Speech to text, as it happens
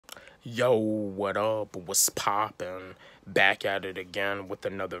Yo, what up? What's poppin'? Back at it again with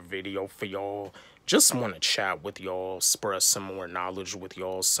another video for y'all. Just want to chat with y'all, express some more knowledge with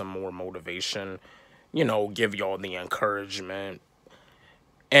y'all, some more motivation, give y'all the encouragement.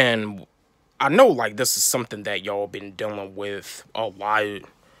 And I know, like, this is something that y'all been dealing with a lot.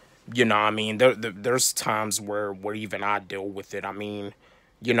 There's times where even I deal with it.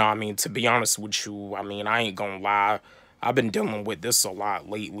 To be honest with you, I ain't gonna lie. I've been dealing with this a lot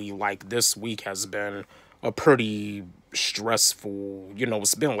lately. Like, this week has been a pretty stressful,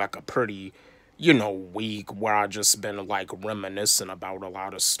 it's been like a pretty, week where I just been like reminiscing about a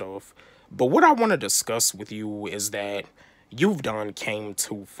lot of stuff. But what I want to discuss with you is that you've done came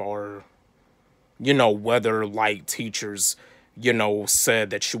too far. Whether like teachers,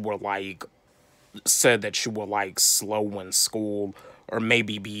 said that you were like slow in school, or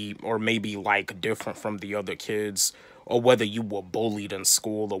maybe like different from the other kids, or whether you were bullied in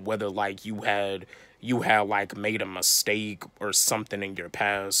school, or whether like you had like made a mistake or something in your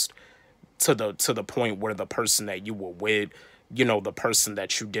past, to the point where the person that you were with, the person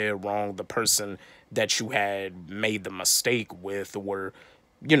that you did wrong, the person that you had made the mistake with, or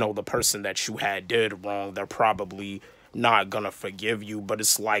the person that you had did wrong, they're probably not gonna forgive you. But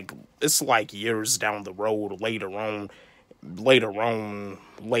it's like years down the road, later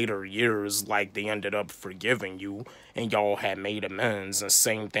years, like they ended up forgiving you and y'all had made amends. And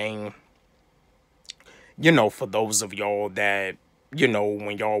same thing, for those of y'all that,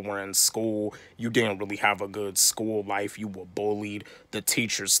 when y'all were in school, you didn't really have a good school life. You were bullied. The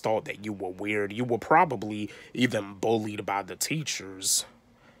teachers thought that you were weird. You were probably even bullied by the teachers.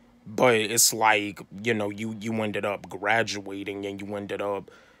 But it's like, you ended up graduating, and you ended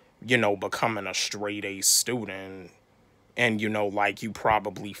up, becoming a straight A student. And, like, you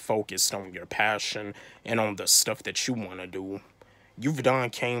probably focused on your passion and on the stuff that you want to do. You've done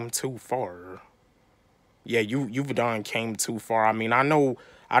came too far. Yeah, you've done came too far. I know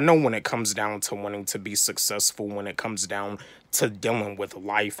when it comes down to wanting to be successful, when it comes down to dealing with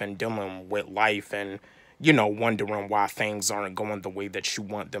life and wondering why things aren't going the way that you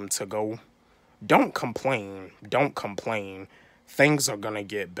want them to go. Don't complain. Don't complain. Things are gonna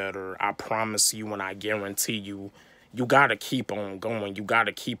get better. I promise you, and I guarantee you. You gotta keep on going. You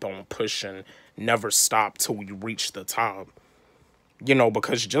gotta keep on pushing. Never stop till you reach the top.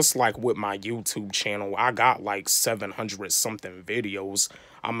 Because just like with my YouTube channel, I got like 700 something videos.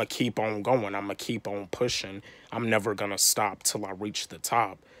 I'ma keep on going. I'ma keep on pushing. I'm never gonna stop till I reach the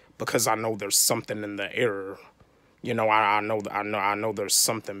top, because I know there's something in the air. I know there's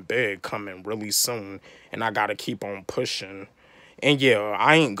something big coming really soon, and I gotta keep on pushing. And yeah,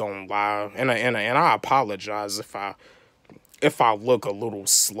 I ain't gonna lie, and I apologize if I look a little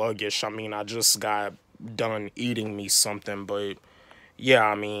sluggish. I just got done eating me something, but yeah,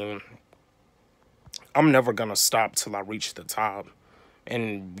 I'm never gonna stop till I reach the top.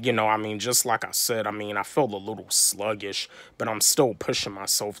 And, just like I said, I felt a little sluggish, but I'm still pushing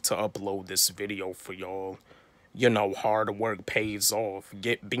myself to upload this video for y'all. Hard work pays off.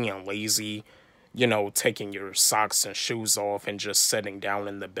 Being lazy, taking your socks and shoes off and just sitting down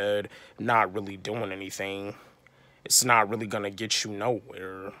in the bed, not really doing anything. It's not really gonna get you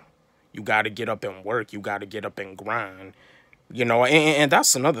nowhere. You gotta get up and work. You gotta get up and grind. And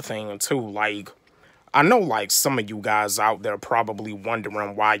that's another thing too. Like, I know, like, some of you guys out there probably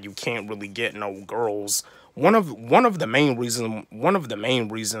wondering why you can't really get no girls. One of the main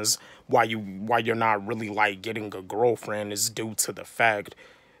reasons why you're not really like getting a girlfriend is due to the fact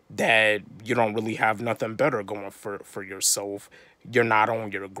that you don't really have nothing better going for yourself. You're not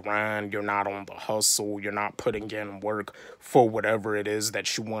on your grind, you're not on the hustle, you're not putting in work for whatever it is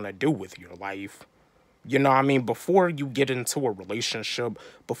that you want to do with your life. Before you get into a relationship,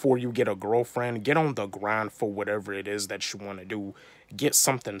 before you get a girlfriend, get on the grind for whatever it is that you want to do. Get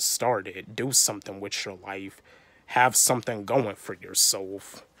something started, do something with your life, have something going for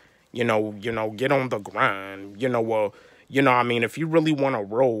yourself. Get on the grind. If you really want a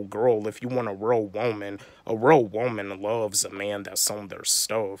real girl, if you want a real woman loves a man that's on their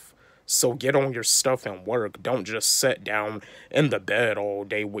stuff. So get on your stuff and work. Don't just sit down in the bed all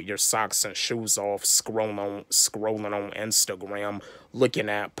day with your socks and shoes off, scrolling on Instagram, looking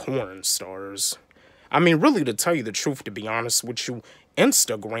at porn stars. Really, to tell you the truth, to be honest with you,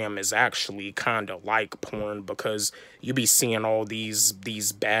 Instagram is actually kind of like porn, because you be seeing all these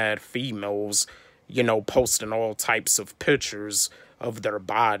bad females, posting all types of pictures of their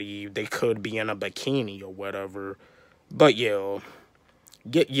body. They could be in a bikini or whatever. But yeah,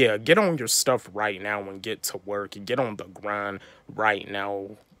 get on your stuff right now and get to work. Get on the grind right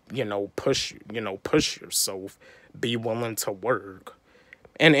now. Push yourself. Be willing to work.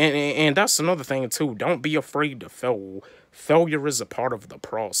 And that's another thing too. Don't be afraid to fail. Failure is a part of the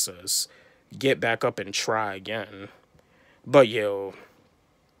process. Get back up and try again. But yeah,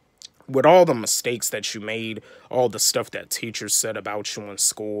 with all the mistakes that you made, all the stuff that teachers said about you in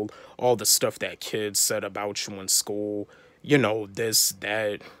school, all the stuff that kids said about you in school, this,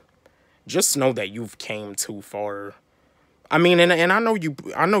 that, just know that you've came too far. I mean, and I know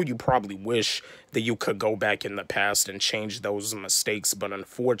you probably wish that you could go back in the past and change those mistakes, but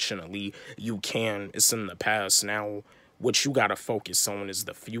unfortunately, you can. It's in the past now. What you gotta focus on is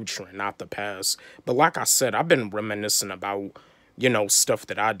the future and not the past. But like I said, I've been reminiscing about, stuff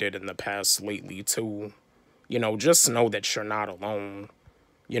that I did in the past lately too. Just know that you're not alone.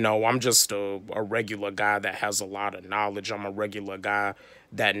 I'm just a regular guy that has a lot of knowledge. I'm a regular guy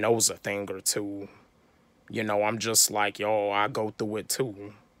that knows a thing or two. I'm just like, yo, I go through it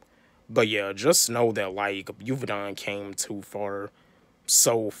too. But yeah, just know that, like, you've done came too far.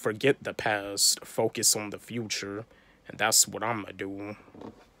 So forget the past, focus on the future. And that's what I'm gonna do.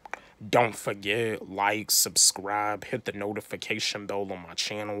 Don't forget, like, subscribe, hit the notification bell on my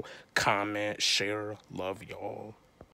channel, comment, share. Love y'all.